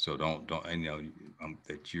 So don't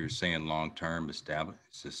that you're saying long term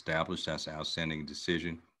established. That's an outstanding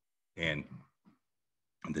decision, and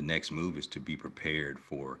the next move is to be prepared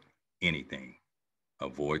for anything.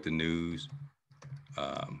 Avoid the news.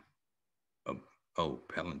 Um, uh, oh,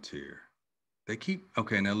 Palantir. They keep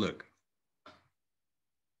okay. Now look,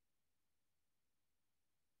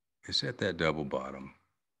 it's at that double bottom.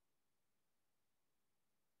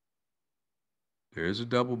 There is a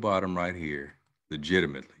double bottom right here,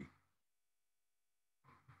 legitimately.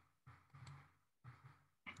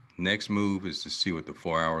 Next move is to see what the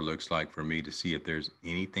 4 hour looks like for me to see if there's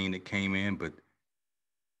anything that came in, but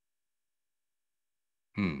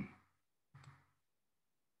hmm,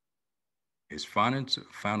 it's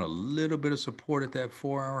found a little bit of support at that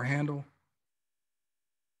 4 hour handle.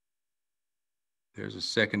 there's a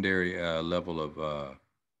secondary level of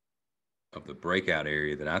the breakout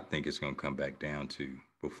area that I think it's going to come back down to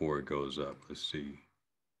before it goes up. Let's see.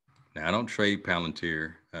 Now I don't trade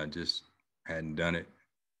Palantir. I just hadn't done it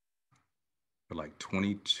for like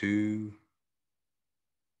 22,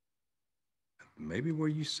 maybe where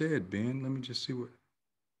you said, Ben. Let me just see what,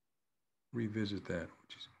 revisit that.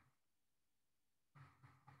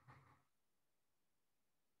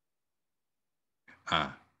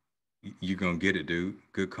 Ah, you're gonna get it, dude.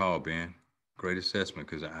 Good call, Ben. Great assessment,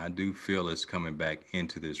 because I do feel it's coming back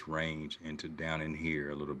into this range, into down in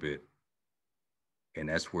here a little bit, and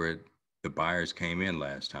that's where the buyers came in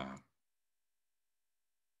last time.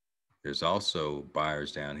 There's also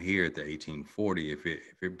buyers down here at the 1840. If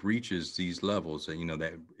it breaches these levels, and you know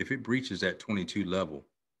that if it breaches that 22 level,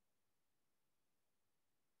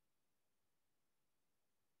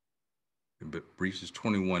 but breaches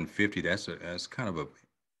 2150, that's kind of a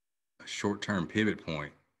short-term pivot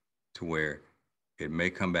point to where it may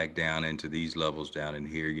come back down into these levels down in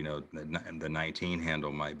here. You know, the 19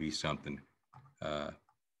 handle might be something uh,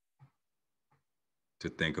 to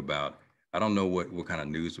think about. I don't know what kind of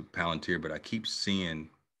news with Palantir, but I keep seeing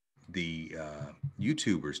the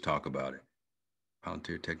YouTubers talk about it.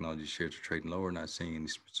 Palantir Technology shares are trading lower, not seeing any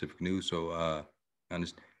specific news. So,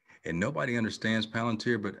 and nobody understands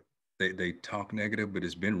Palantir, but they talk negative, but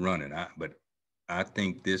it's been running. But I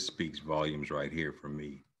think this speaks volumes right here for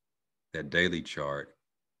me. That daily chart,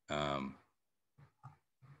 um,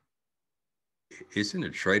 it's in the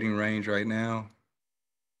trading range right now.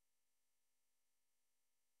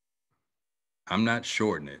 I'm not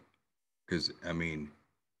shorting it because I mean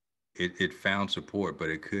it found support, but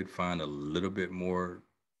it could find a little bit more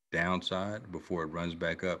downside before it runs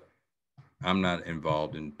back up. I'm not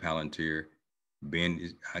involved in Palantir.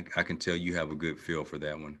 Ben, I can tell you have a good feel for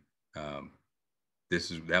that one. Um,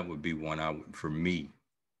 that would be one I would, for me,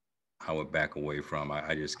 I would back away from.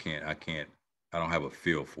 I just can't. I can't. I don't have a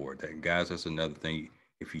feel for it. That guys, that's another thing.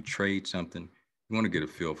 If you trade something, you want to get a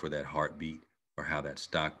feel for that heartbeat or how that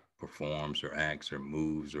stock performs or acts or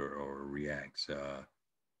moves or reacts.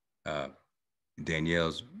 Uh,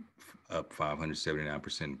 Danielle's up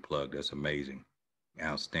 579% plug. That's amazing.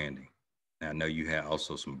 Outstanding. I know you had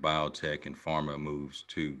also some biotech and pharma moves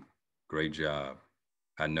too. Great job.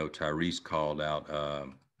 I know Tyrese called out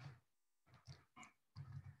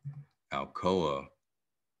Alcoa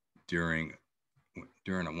during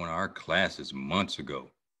during one of our classes months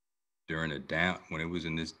ago. During a down when it was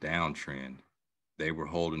in this downtrend, they were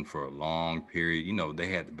holding for a long period. You know, they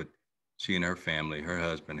had, but she and her family, her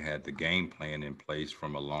husband had the game plan in place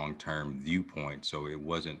from a long term viewpoint. So it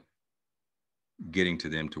wasn't getting to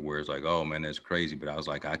them to where it's like, oh man, that's crazy. But I was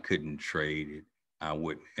like, I couldn't trade it. I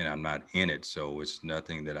would, and I'm not in it. So it's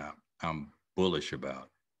nothing that I'm bullish about.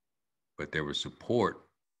 But there was support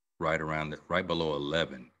right below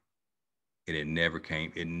 11. It never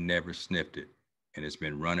came, it never sniffed it. And it's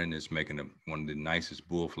been running, it's making one of the nicest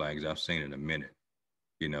bull flags I've seen in a minute.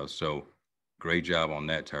 You know, so great job on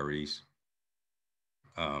that, Tyrese.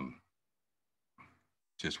 Um,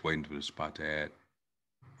 just waiting for the spot to add.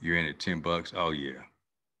 You're in at $10. Oh yeah.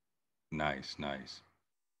 Nice, nice.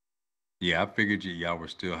 Yeah, I figured y'all were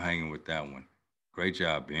still hanging with that one. Great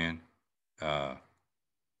job, Ben. Uh,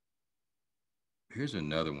 here's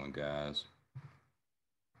another one, guys.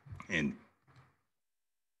 And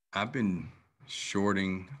I've been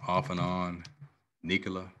shorting off and on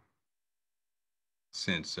Nikola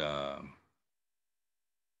since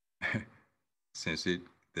since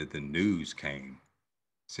the news came,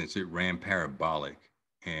 since it ran parabolic,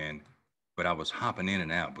 and but I was hopping in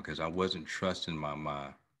and out because I wasn't trusting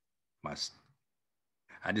my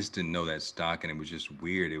I just didn't know that stock, and it was just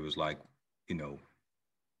weird. It was like, you know,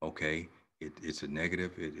 okay, it's a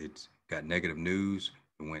negative. It's got negative news.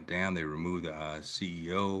 It went down. They removed the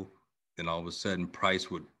CEO. Then all of a sudden,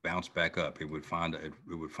 price would bounce back up. It would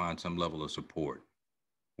find some level of support.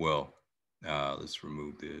 Well, let's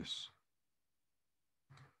remove this.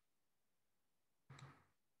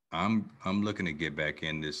 I'm looking to get back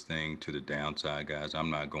in this thing to the downside, guys. I'm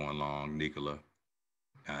not going long, Nikola.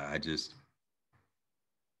 I just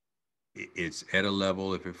it's at a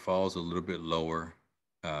level. If it falls a little bit lower,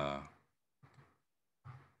 uh,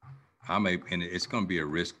 I may, and it's going to be a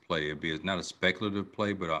risk play. It'll be not a speculative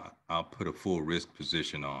play, but I'll put a full risk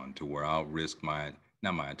position on to where I'll risk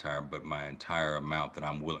not my entire, but my entire amount that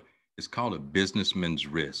I'm willing. It's called a businessman's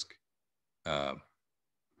risk. Uh,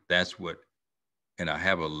 that's what, and I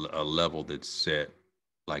have a level that's set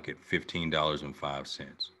like at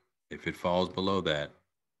 $15.05. If it falls below that,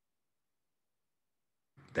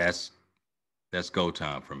 that's that's go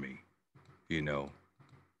time for me. You know,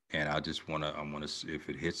 and I want to, if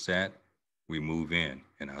it hits that, we move in,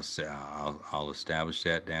 and I'll establish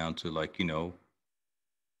that down to, like,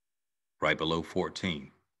 right below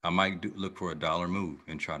 14. I might look for a dollar move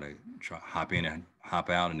and try hop in and hop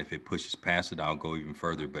out, and if it pushes past it, I'll go even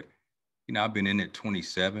further. But I've been in at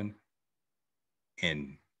 27,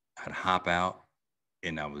 and I'd hop out,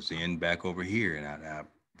 and I was in back over here, and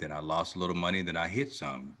then I lost a little money, then I hit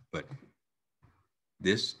some. But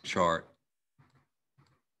this chart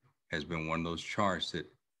has been one of those charts that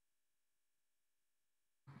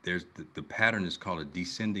there's the pattern is called a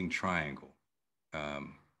descending triangle.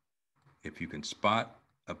 Um, if you can spot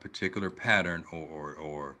a particular pattern, or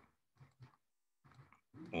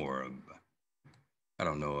I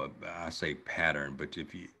don't know, I say pattern, but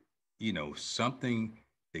if something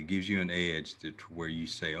that gives you an edge, that where you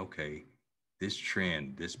say, okay, this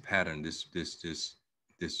trend, this pattern, this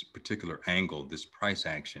particular angle, this price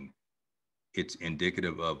action, it's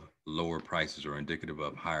indicative of lower prices or indicative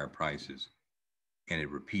of higher prices, and it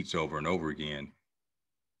repeats over and over again.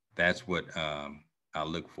 That's what I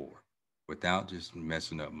look for, without just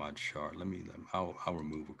messing up my chart. I'll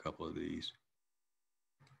remove a couple of these,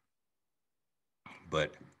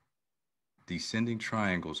 but descending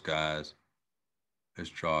triangles, guys. Let's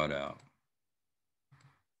draw it out.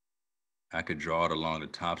 I could draw it along the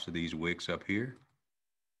tops of these wicks up here.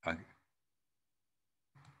 I,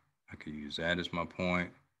 I could use that as my point,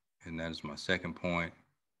 and that is my second point.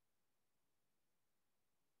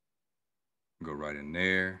 Go right in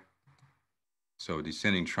there. So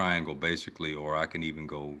descending triangle, basically, or I can even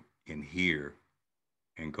go in here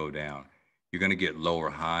and go down. You're going to get lower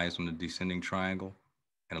highs on the descending triangle,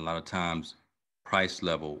 and a lot of times price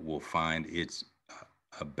level will find it's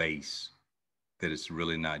a base that it's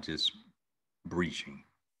really not just breaching.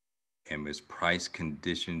 And as price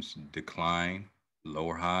conditions decline,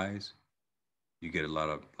 lower highs, you get a lot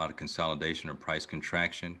of consolidation or price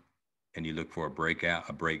contraction, and you look for a breakout,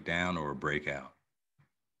 a breakdown, or a breakout.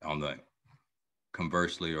 On the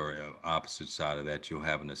conversely, or opposite side of that, you'll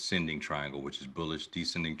have an ascending triangle, which is bullish.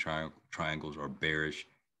 Descending triangles are bearish.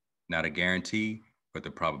 Not a guarantee, but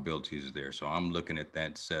the probability is there. So I'm looking at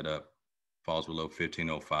that setup. Falls below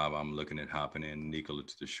 1505. I'm looking at hopping in Nikola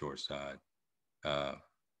to the short side. Uh,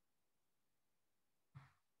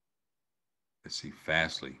 let's see,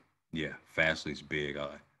 Fastly. Yeah, Fastly's big.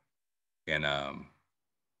 And I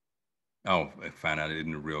found out it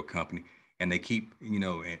isn't a real company. And they keep,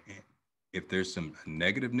 if there's some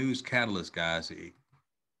negative news catalyst, guys,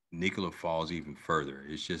 Nikola falls even further.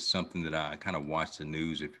 It's just something that I kind of watch the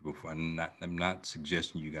news. If people, I'm not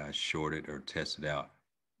suggesting you guys short it or test it out,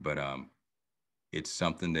 but it's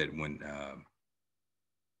something that when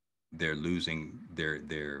they're losing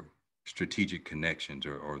their strategic connections,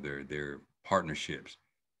 or their partnerships,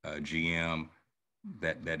 GM,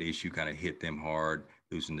 that issue kind of hit them hard,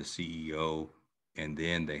 losing the CEO, and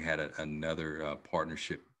then they had another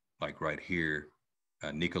partnership, like right here.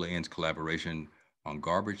 Nikola ends collaboration on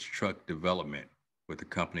garbage truck development with a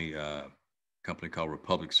company called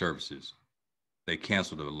Republic Services. They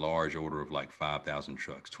canceled a large order of like 5,000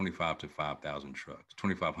 trucks, 25 to 5,000 trucks,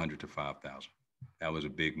 2,500 to 5,000. That was a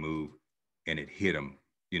big move, and it hit them.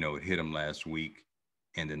 It hit them last week,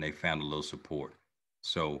 and then they found a little support.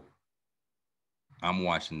 So I'm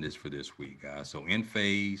watching this for this week, guys. So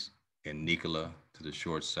Enphase and Nikola to the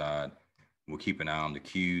short side. We'll keep an eye on the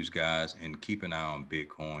Qs, guys, and keep an eye on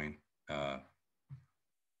Bitcoin. Uh,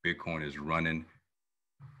 Bitcoin is running.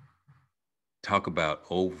 Talk about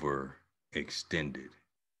overextended.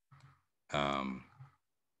 Um,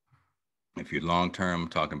 if you're long term,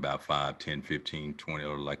 talking about 5, 10, 15, 20,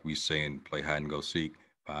 or like we say and play hide and go seek,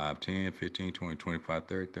 5, 10, 15, 20, 25,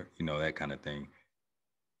 30, 30, that kind of thing.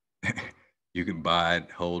 You can buy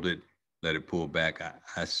it, hold it, let it pull back.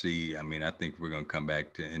 I see. I mean, I think we're going to come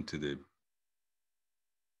back into the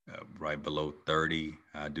right below 30.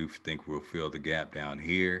 I do think we'll fill the gap down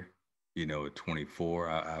here, at 24.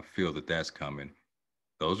 I feel that that's coming.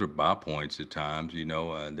 Those are buy points at times,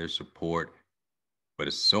 there's support, but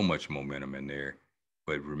it's so much momentum in there.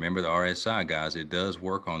 But remember the RSI, guys, it does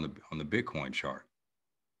work on the Bitcoin chart.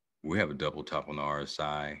 We have a double top on the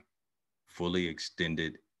RSI, fully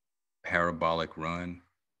extended parabolic run.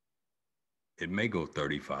 It may go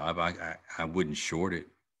 35. I wouldn't short it.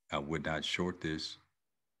 I would not short this,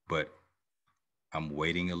 but I'm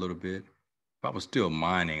waiting a little bit. If I was still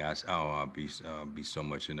mining, I'll be so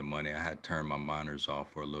much in the money. I had turned my miners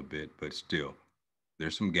off for a little bit, but still,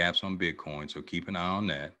 there's some gaps on Bitcoin, so keep an eye on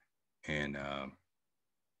that. And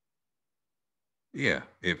yeah,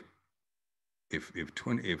 if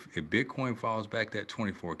Bitcoin falls back that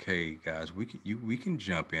 24K, guys, we can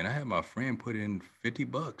jump in. I had my friend put in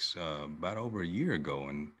 $50 about over a year ago,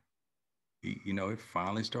 and it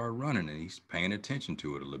finally started running, and he's paying attention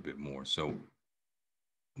to it a little bit more. So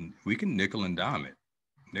we can nickel and dime it,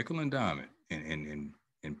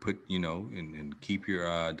 and put and keep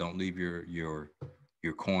your don't leave your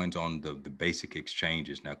coins on the basic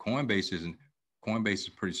exchanges. Now, Coinbase is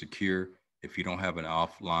pretty secure if you don't have an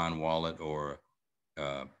offline wallet or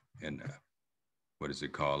uh, and what is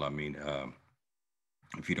it called? I mean,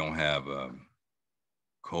 if you don't have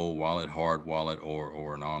cold wallet, hard wallet,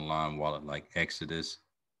 or an online wallet like Exodus,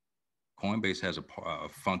 Coinbase has a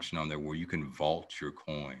function on there where you can vault your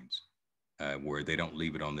coins, where they don't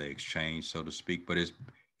leave it on the exchange, so to speak. But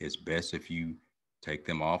it's best if you take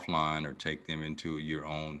them offline or take them into your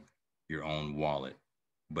own wallet.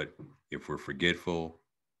 But if we're forgetful,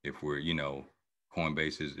 if we're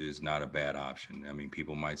Coinbase is not a bad option. I mean,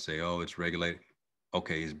 people might say, "Oh, it's regulated."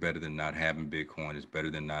 Okay, it's better than not having Bitcoin. It's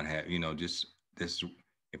better than not have just this.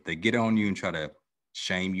 If they get on you and try to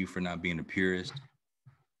shame you for not being a purist,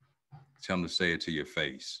 tell them to say it to your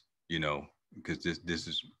face, because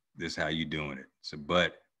this how you doing it. So,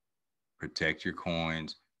 but protect your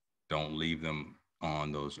coins. Don't leave them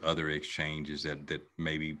on those other exchanges that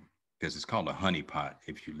maybe, because it's called a honeypot.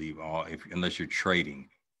 If you leave all, if unless you're trading,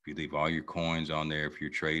 if you leave all your coins on there, if you're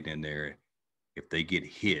trading in there, if they get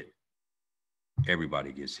hit,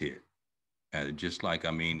 everybody gets hit. Just like,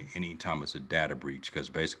 I mean, anytime it's a data breach, because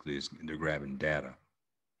basically they're grabbing data.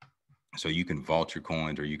 So you can vault your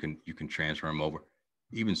coins, or you can transfer them over.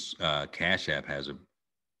 Even Cash App has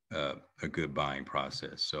a good buying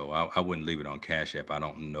process. So I wouldn't leave it on Cash App. I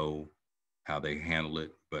don't know how they handle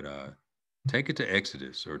it, but take it to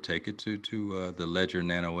Exodus, or take it to the Ledger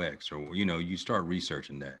Nano X, or you start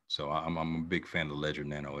researching that. So I'm a big fan of Ledger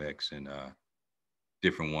Nano X and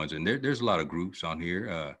different ones. And there's a lot of groups on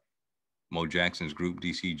here. Mo Jackson's group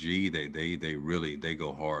DCG, they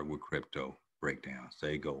go hard with crypto breakdowns.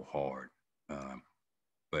 They go hard. Um,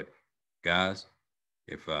 but guys,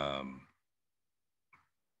 if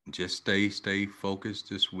just stay focused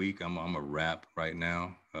this week. I'm a rap right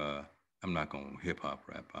now. I'm not gonna hip hop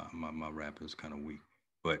rap. My rap is kind of weak,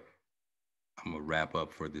 but I'm gonna wrap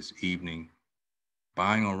up for this evening.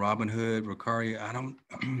 Buying on Robinhood, Ricari. I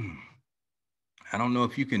don't know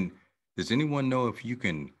if you can. Does anyone know if you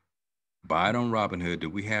can buy it on Robinhood? Do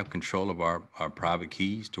we have control of our private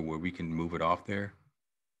keys to where we can move it off there?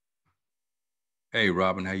 Hey,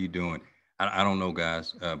 Robin, how you doing? I don't know,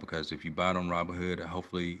 guys, because if you buy it on Robinhood,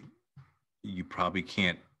 hopefully you probably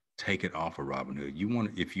can't take it off of Robinhood. You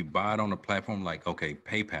want if you buy it on a platform like, okay,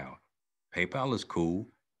 PayPal. PayPal is cool,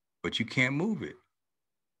 but you can't move it.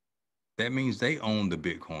 That means they own the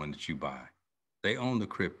Bitcoin that you buy. They own the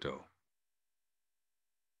crypto.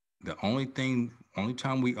 Only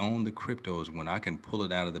time we own the crypto is when I can pull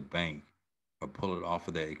it out of the bank or pull it off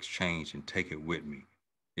of that exchange and take it with me.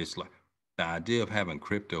 It's like the idea of having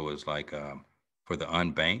crypto is like, for the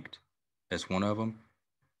unbanked. That's one of them.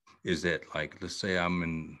 Is that, like, let's say I'm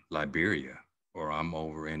in Liberia or I'm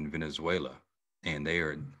over in Venezuela, and they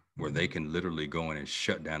are where they can literally go in and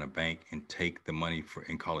shut down a bank and take the money for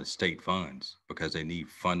and call it state funds because they need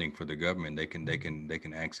funding for the government. They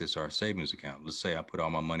can access our savings account. Let's say I put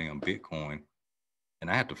all my money on Bitcoin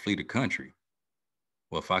and I have to flee the country.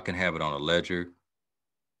 Well, if I can have it on a ledger,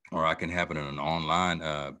 or I can have it in an online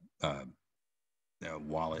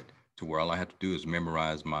wallet, to where all I have to do is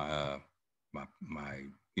memorize my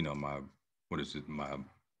my, what is it, my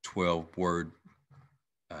 12 word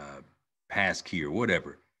uh, pass key or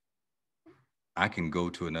whatever. I can go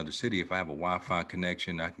to another city if I have a Wi-Fi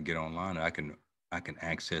connection. I can get online. And I can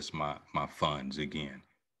access my funds again.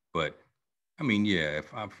 But I mean, yeah,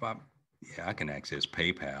 if I yeah, I can access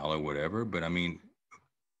PayPal or whatever. But I mean,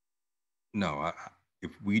 no,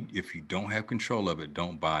 if you don't have control of it,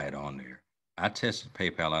 don't buy it on there. I tested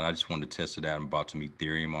PayPal and I just wanted to test it out and bought some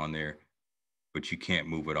Ethereum on there, but you can't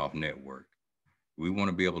move it off network. We want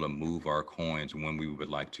to be able to move our coins when we would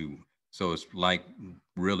like to. So it's like,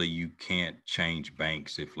 really, you can't change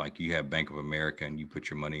banks. If, like, you have Bank of America and you put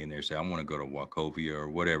your money in there, say I want to go to Wachovia or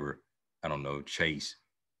whatever, I don't know, Chase.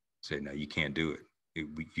 Say no, you can't do it.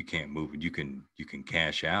 You can't move it. You can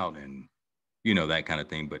cash out and that kind of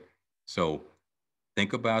thing. But so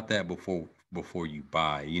think about that before you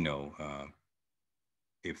buy.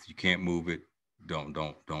 If you can't move it, don't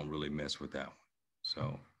really mess with that one.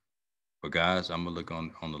 So, but guys, I'm gonna look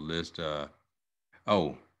on the list.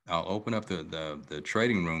 Oh, I'll open up the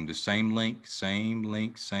trading room. The same link, same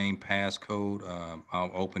passcode.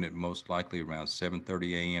 I'll open it most likely around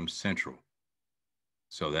 7:30 a.m. Central.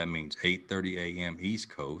 So that means 8:30 a.m. East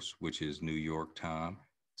Coast, which is New York time.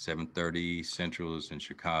 7:30 Central is in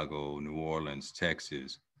Chicago, New Orleans,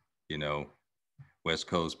 Texas. You know, West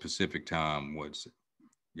Coast Pacific time. What's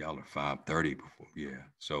y'all are 5:30 before? Yeah.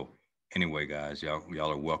 So anyway, guys,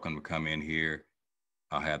 y'all are welcome to come in here.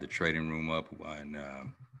 I'll have the trading room up, and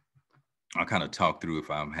I'll kind of talk through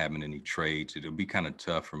if I'm having any trades. It'll be kind of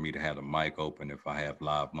tough for me to have the mic open if I have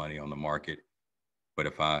live money on the market. But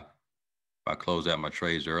if I close out my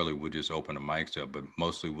trades early, we'll just open the mics up. But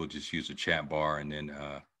mostly we'll just use the chat bar and then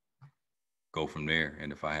go from there.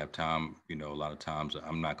 And if I have time, a lot of times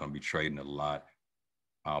I'm not going to be trading a lot.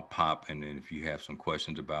 I'll pop, and then if you have some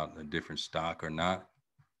questions about a different stock or not,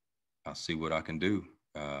 I'll see what I can do.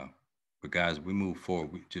 But guys, we move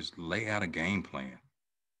forward. We just lay out a game plan.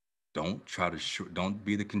 Don't try to don't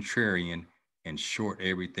be the contrarian and short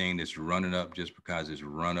everything that's running up just because it's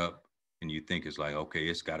run up and you think it's like, okay,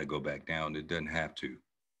 it's got to go back down. It doesn't have to.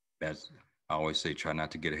 That's I always say try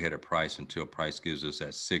not to get ahead of price until price gives us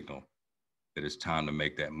that signal that it's time to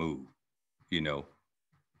make that move. You know,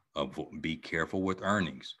 be careful with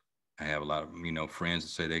earnings. I have a lot of friends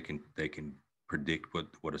that say they can predict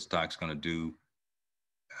what a stock's going to do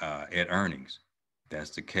at earnings.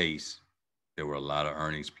 That's the case. There were a lot of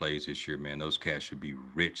earnings plays this year, man. Those cats should be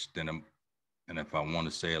rich than them. And if I want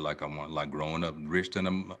to say it like I want, like growing up, rich than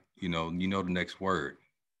them, the next word.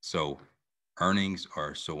 So earnings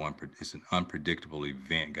are it's an unpredictable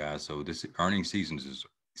event, guys. So this earnings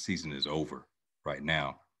season is over right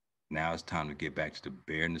now. Now it's time to get back to the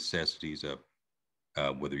bare necessities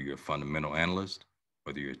of whether you're a fundamental analyst,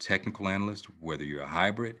 whether you're a technical analyst, whether you're a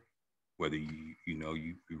hybrid, whether you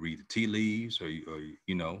read the tea leaves or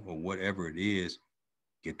whatever it is,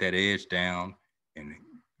 get that edge down and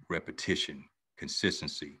repetition,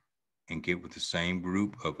 consistency, and get with the same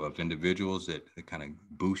group of individuals that kind of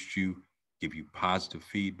boost you, give you positive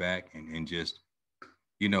feedback, and just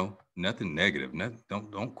nothing negative.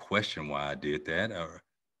 Don't question why I did that or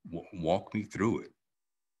walk me through it.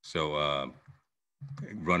 So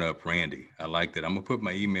run up Randy. I like that. I'm gonna put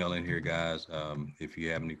my email in here, guys. If you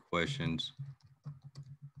have any questions,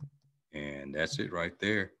 and that's it right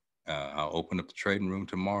there. I'll open up the trading room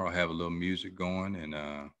tomorrow. Have a little music going, and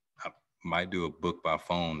I might do a book by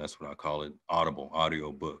phone. That's what I call it, audible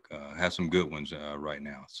audio book. Have some good ones right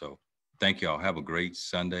now. So thank y'all. Have a great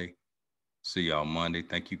Sunday. See y'all Monday.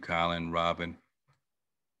 Thank you, Colin, Robin.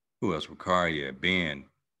 Who else? Ricaria, Ben,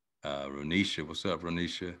 Ronisha. What's up,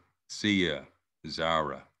 Ronisha? Sia,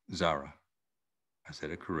 Zara. I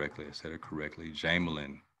said it correctly.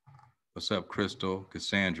 Jamelin. What's up, Crystal,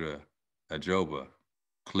 Cassandra, Ajoba,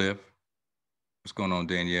 Cliff. What's going on,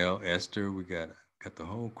 Danielle, Esther? We got the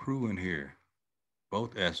whole crew in here.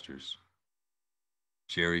 Both Esthers.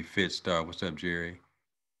 Jerry Fitstar. What's up, Jerry?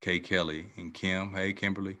 Kay Kelly and Kim. Hey,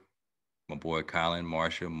 Kimberly. My boy Colin,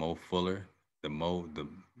 Marsha, Mo Fuller.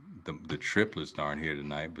 The triplets aren't here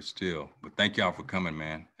tonight, but still. But thank y'all for coming,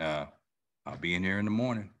 man. I'll be in here in the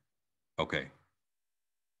morning. Okay.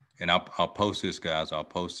 And I'll post this, guys. I'll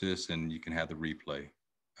post this, and you can have the replay.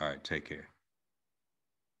 All right. Take care.